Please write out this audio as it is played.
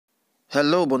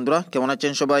Hello বন্ধুরা, কেমন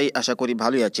আছেন সবাই? আশা করি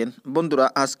ভালোই আছেন। বন্ধুরা,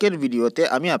 আজকের ভিডিওতে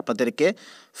আমি আপনাদেরকে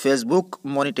ফেসবুক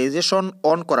মনিটাইজেশন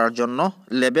অন করার জন্য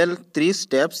লেভেল 3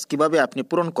 স্টেপস কিভাবে আপনি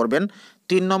পূরণ করবেন,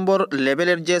 3 নম্বর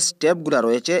লেভেলের যে স্টেপগুলো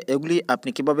রয়েছে এগুলি আপনি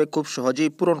কিভাবে খুব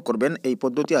সহজেই পূরণ করবেন এই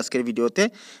পদ্ধতি আজকের ভিডিওতে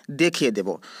দেখিয়ে দেব।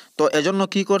 তো এজন্য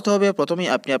কি করতে হবে, প্রথমেই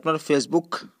আপনি আপনার ফেসবুক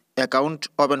অ্যাকাউন্ট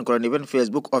ওপেন করে নেবেন,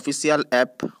 ফেসবুক অফিসিয়াল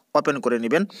অ্যাপ ওপেন করে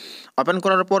নেবেন। ওপেন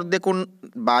করার পর দেখুন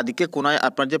বাঁদিকে কোনায়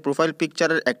আপনার যে প্রোফাইল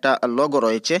পিকচারের একটা লোগো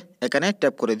রয়েছে, এখানে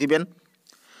ট্যাপ করে দিবেন।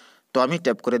 তো আমি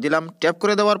ট্যাপ করে দিলাম। ট্যাপ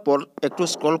করে দেওয়ার পর একটু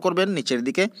স্ক্রল করবেন নিচের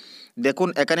দিকে, দেখুন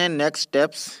এখানে নেক্সট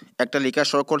স্টেপস একটা লেখা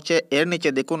শো করছে। এর নিচে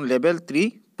দেখুন লেভেল 3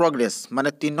 প্রগ্রেস, মানে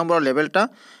 3 নম্বর লেভেলটা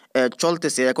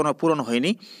চলতেছে, এখনও পূরণ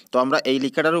হয়নি। তো আমরা এই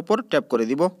লেখাটার উপর ট্যাপ করে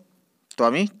দিব। তো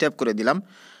আমি ট্যাপ করে দিলাম।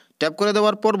 ট্যাপ করে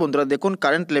দেওয়ার পর বন্ধুরা দেখুন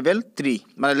কারেন্ট লেভেল 3,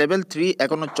 মানে লেভেল 3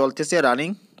 এখনও চলতেছে, রানিং,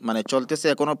 মানে চলতেছে,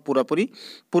 এখনও পুরোপুরি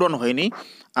পূরণ হয়নি।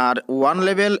 আর 1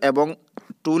 লেভেল এবং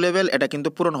 2 লেভেল এটা কিন্তু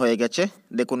পূরণ হয়ে গেছে।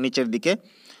 দেখুন নিচের দিকে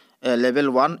লেভেল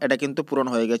 1 এটা কিন্তু পূরণ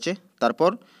হয়ে গেছে। তারপর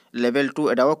লেভেল 2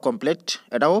 এটাও কমপ্লিট,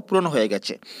 এটাও পূরণ হয়ে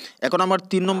গেছে। এখন আমার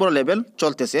 3 নম্বর লেভেল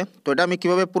চলতেছে। তো এটা আমি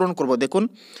কিভাবে পূরণ করব, দেখুন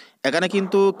এখানে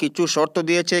কিন্তু কিছু শর্ত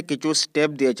দিয়েছে, কিছু স্টেপ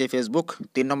দিয়েছে ফেসবুক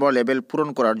 3 নম্বর লেভেল পূরণ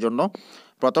করার জন্য।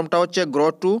 প্রথমটা হচ্ছে গ্রো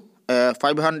টু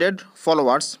 500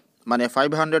 ফলোয়ার্স, মানে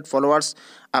 500 ফলোয়ার্স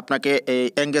আপনাকে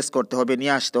এঙ্গেজ করতে হবে,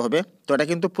 নিয়ে আসতে হবে। তো এটা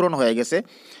কিন্তু পূরণ হয়ে গেছে।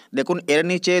 দেখুন এর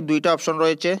নিচে দুইটা অপশন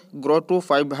রয়েছে, গ্রো টু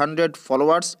 500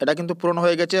 ফলোয়ার্স এটা কিন্তু পূরণ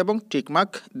হয়ে গেছে এবং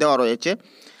টিকমার্ক দেওয়া রয়েছে।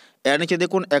 এর নিচে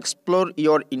দেখুন এক্সপ্লোর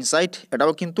ইয়োর ইনসাইট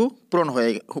এটাও কিন্তু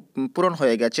পূরণ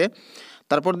হয়ে গেছে।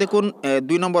 তারপর দেখুন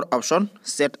 2 নম্বর option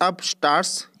set up stars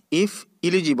if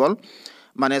eligible,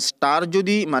 মানে স্টার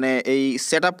যদি মানে এই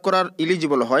সেট আপ করার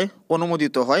ইলিজিবল হয়,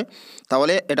 অনুমোদিত হয়,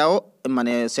 তাহলে এটাও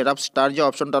মানে সেট আপ স্টার যে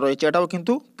অপশনটা রয়েছে এটাও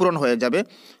কিন্তু পূরণ হয়ে যাবে।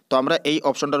 তো আমরা এই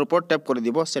অপশনটার উপর ট্যাপ করে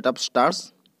দিব, সেট আপ স্টার্স।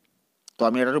 তো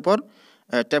আমি এটার উপর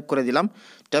ট্যাপ করে দিলাম।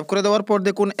 ট্যাপ করে দেওয়ার পর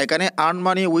দেখুন এখানে আর্ন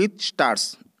মানি উইথ স্টার্স,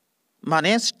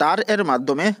 মানে স্টার এর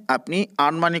মাধ্যমে আপনি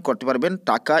আর্ন মানি করতে পারবেন,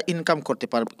 টাকা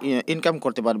ইনকাম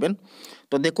করতে পারবেন।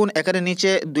 তো দেখুন এখানে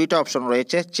নিচে দুইটা অপশন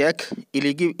রয়েছে, চেক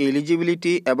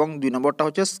এলিজিবিলিটি এবং 2 নম্বরটা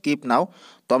হচ্ছে স্কিপ নাও।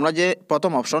 তো আমরা যে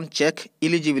প্রথম অপশন চেক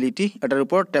এলিজিবিলিটি এটার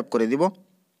উপর ট্যাপ করে দিব।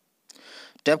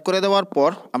 ট্যাপ করে দেওয়ার পর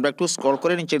আমরা একটু স্ক্রল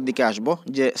করে নিচের দিকে আসব,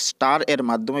 যে স্টার এর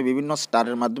মাধ্যমে, বিভিন্ন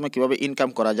স্টারের মাধ্যমে কিভাবে ইনকাম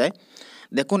করা যায়।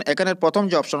 দেখুন এখানের প্রথম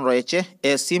যে অপশন রয়েছে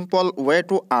a simple way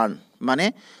to earn, মানে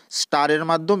স্টারের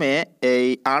মাধ্যমে এই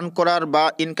আর্ন করার বা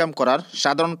ইনকাম করার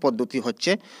সাধারণ পদ্ধতি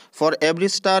হচ্ছে, for every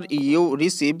star you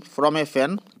receive from a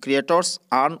fan creators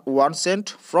earn 1 Saint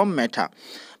from মেটা,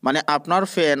 মানে আপনার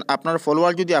ফ্যান, আপনার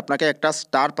ফলোয়ার যদি আপনাকে একটা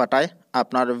স্টার পাঠায়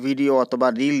আপনার ভিডিও অথবা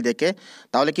রিল দেখে,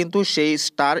 তাহলে কিন্তু সেই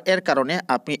স্টার এর কারণে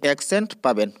আপনি 1 সেন্ট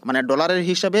পাবেন, মানে ডলারের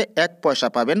হিসাবে 1 পয়সা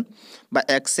পাবেন বা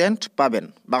 1 সেন্ট পাবেন।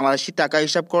 বাংলাদেশি টাকা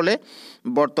হিসাব করলে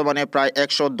বর্তমানে প্রায়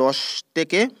 110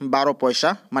 থেকে 12 পয়সা,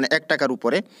 মানে 1 টাকার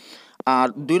উপরে। আর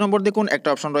 2 নম্বর দেখুন একটা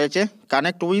অপশন রয়েছে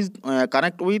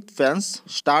connect with fans,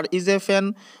 star is a fan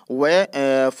way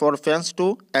for fans to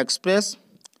express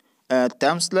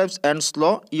থ্যামসলেভস and slow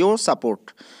your support,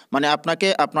 মানে আপনাকে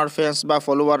আপনার ফ্যান্স বা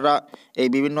ফলোয়াররা এই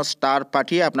বিভিন্ন স্টার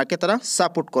পাঠিয়ে আপনাকে তারা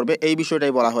সাপোর্ট করবে, এই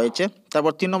বিষয়টাই বলা হয়েছে।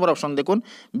 তারপর 3 নম্বর অপশন দেখুন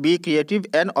be creative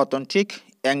and authentic,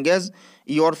 engage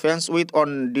your fans with on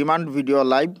demand video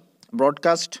live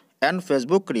broadcast and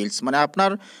Facebook reels, মানে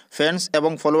আপনার ফ্যান্স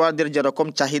এবং ফলোয়ারদের যেরকম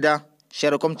চাহিদা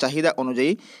সেরকম চাহিদা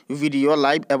অনুযায়ী ভিডিও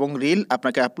লাইভ এবং রিল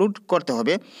আপনাকে আপলোড করতে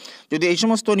হবে। যদি এই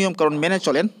সমস্ত নিয়মকানুন মেনে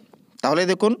চলেন, তাহলে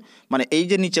দেখুন মানে এই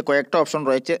যে নিচে কয়েকটা অপশন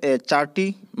রয়েছে, 4টি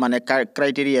মানে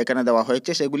ক্রাইটেরিয়া এখানে দেওয়া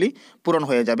হয়েছে, সেগুলি পূরণ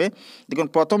হয়ে যাবে। দেখুন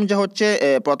প্রথম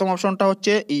অপশনটা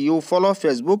হচ্ছে you follow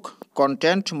Facebook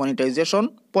content monetization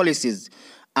policies,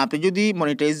 আপনি যদি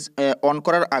মনিটাইজ অন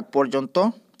করার আগ পর্যন্ত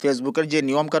ফেসবুকের যে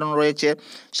নিয়মকানুন রয়েছে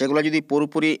সেগুলো যদি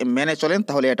পুরোপুরি মেনে চলেন,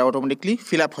 তাহলে এটা অটোমেটিকলি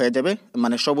ফিল আপ হয়ে যাবে,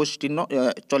 মানে সবুজ চিহ্ন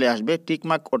চলে আসবে,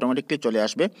 টিকমার্ক অটোমেটিকলি চলে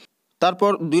আসবে।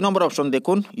 তারপর 2 নম্বর অপশন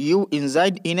দেখুন you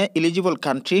ইনজাইড in a eligible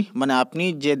country, মানে আপনি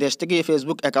যে দেশ থেকে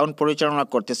ফেসবুক অ্যাকাউন্ট পরিচালনা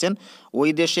করতেছেন ওই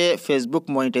দেশে ফেসবুক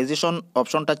মনিটাইজেশন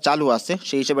অপশনটা চালু আছে,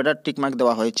 সেই হিসেবে এটা টিকমার্ক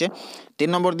দেওয়া হয়েছে। 3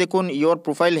 নম্বর দেখুন your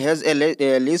profile has a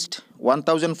list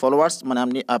 1000 followers, মানে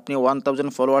আপনি 1000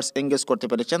 ফলোয়ার্স এঙ্গেজ করতে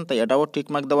পেরেছেন, তাই এটাও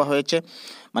টিকমার্ক দেওয়া হয়েছে।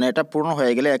 মানে এটা পূর্ণ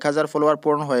হয়ে গেলে 1000 ফলোয়ার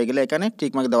পূর্ণ হয়ে গেলে এখানে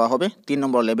টিকমার্ক দেওয়া হবে 3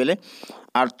 নম্বর লেভেলে।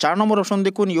 আর 4 নম্বর অপশন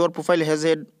দেখুন your profile has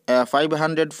head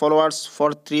 500 followers for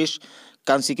 30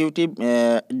 consecutive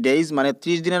days, মানে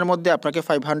 30 দিনের মধ্যে আপনাকে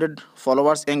 500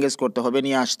 ফলোয়ার্স এঙ্গেজ করতে হবে,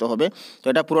 নিয়ে আসতে হবে। তো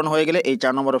এটা পূরণ হয়ে গেলে এই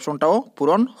 4 নম্বর অপশনটাও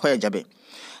পূরণ হয়ে যাবে।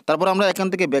 তারপর আমরা এখান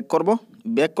থেকে ব্যাক করব।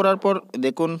 ব্যাক করার পর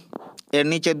দেখুন এর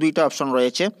নিচে দুইটা অপশন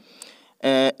রয়েছে,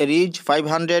 rich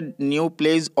 500 new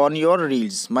plays on your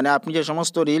reels, মানে আপনি যে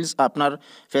সমস্ত রিলস আপনার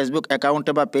ফেসবুক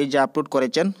অ্যাকাউন্টে বা পেজে আপলোড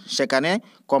করেছেন সেখানে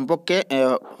কমপক্ষে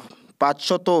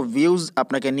 500 ভিউজ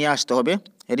আপনাকে নিয়ে আসতে হবে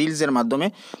রিলসের মাধ্যমে।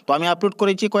 তো আমি আপলোড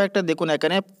করেছি কয়েকটা, দেখুন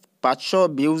এখানে 500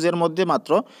 ভিউজের মধ্যে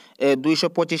মাত্র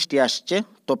 225টি আসছে।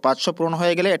 তো 500 পূরণ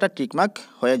হয়ে গেলে এটা টিকমার্ক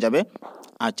হয়ে যাবে।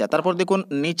 আচ্ছা, তারপর দেখুন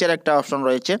নিচের একটা অপশন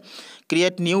রয়েছে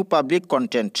ক্রিয়েট নিউ পাবলিক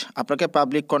কন্টেন্ট। আপনাকে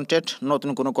পাবলিক কন্টেন্ট, নতুন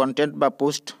কোনো কন্টেন্ট বা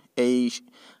পোস্ট এই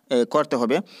করতে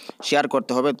হবে, শেয়ার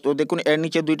করতে হবে। তো দেখুন এর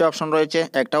নিচে দুইটা অপশন রয়েছে,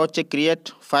 একটা হচ্ছে ক্রিয়েট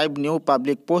 5 নিউ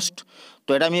পাবলিক পোস্ট। তো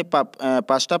এটা আমি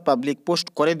 5টা পাবলিক পোস্ট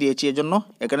করে দিয়েছি, এজন্য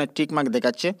এখানে টিক মার্ক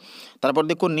দেখাচ্ছে। তারপর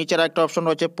দেখুন নিচের একটা অপশন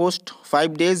রয়েছে পোস্ট 5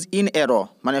 ডেজ ইন এ র,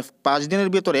 মানে 5 দিনের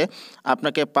ভিতরে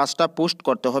আপনাকে 5টা পোস্ট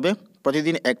করতে হবে,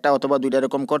 প্রতিদিন একটা অথবা দুইটা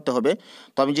এরকম করতে হবে।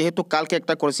 তো আমি যেহেতু কালকে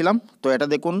একটা করেছিলাম, তো এটা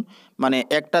দেখুন মানে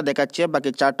একটা দেখাচ্ছে, বাকি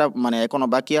 4টা মানে এখনও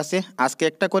বাকি আছে। আজকে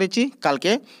একটা করেছি,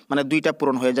 কালকে মানে 2টা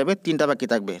পূরণ হয়ে যাবে, 3টা বাকি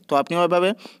থাকবে। তো আপনি ওইভাবে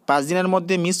 5 দিনের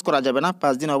মধ্যে মিস করা যাবে না,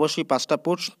 5 দিন অবশ্যই 5টা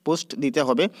পোস্ট দিতে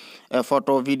হবে,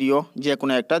 ফটো ভিডিও যে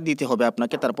কোনো একটা দিতে হবে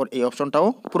আপনাকে। তারপর এই অপশনটাও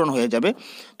পূরণ হয়ে যাবে।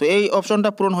 তো এই অপশনটা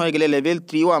পূরণ হয়ে গেলে লেভেল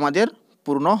 3ও আমাদের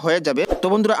পূর্ণ হয়ে যাবে। তো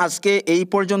বন্ধুরা আজকে এই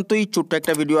পর্যন্তই ছোট্ট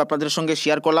একটা ভিডিও আপনাদের সঙ্গে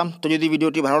শেয়ার করলাম। তো যদি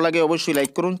ভিডিওটি ভালো লাগে অবশ্যই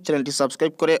লাইক করুন, চ্যানেলটি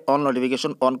সাবস্ক্রাইব করে অল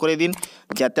নোটিফিকেশন অন করে দিন,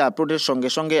 যাতে আপলোডের সঙ্গে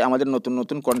সঙ্গে আমাদের নতুন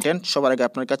নতুন কন্টেন্ট সবার আগে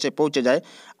আপনার কাছে পৌঁছে যায়।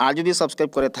 আর যদি সাবস্ক্রাইব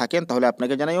করে থাকেন তাহলে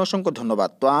আপনাকে জানাই অসংখ্য ধন্যবাদ।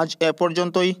 তো আজ এ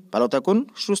পর্যন্তই, ভালো থাকুন,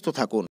 সুস্থ থাকুন।